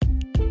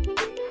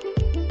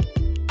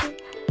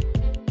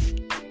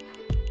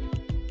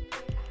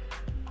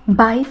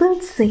Bible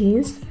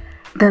says,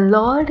 "The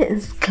Lord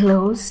is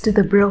close to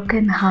the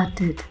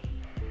brokenhearted."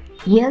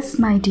 Yes,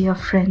 my dear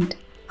friend,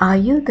 are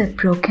you that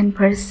broken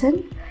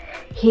person?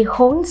 He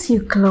holds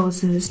you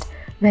closest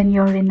when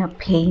you're in a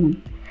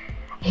pain.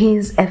 He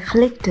is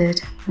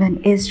afflicted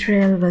when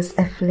Israel was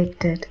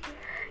afflicted.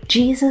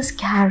 Jesus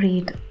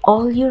carried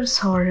all your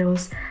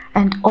sorrows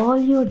and all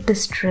your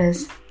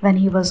distress when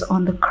he was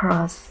on the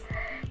cross.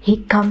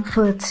 He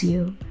comforts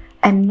you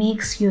and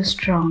makes you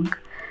strong.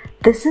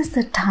 This is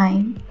the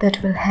time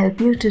that will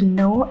help you to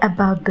know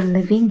about the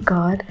living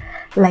God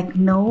like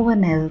no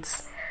one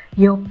else.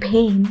 Your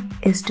pain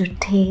is to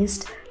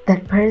taste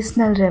that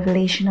personal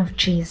revelation of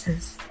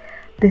Jesus.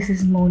 This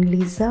is Moon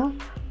Lisa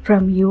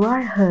from You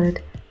Are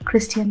Heard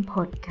Christian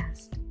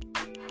Podcast.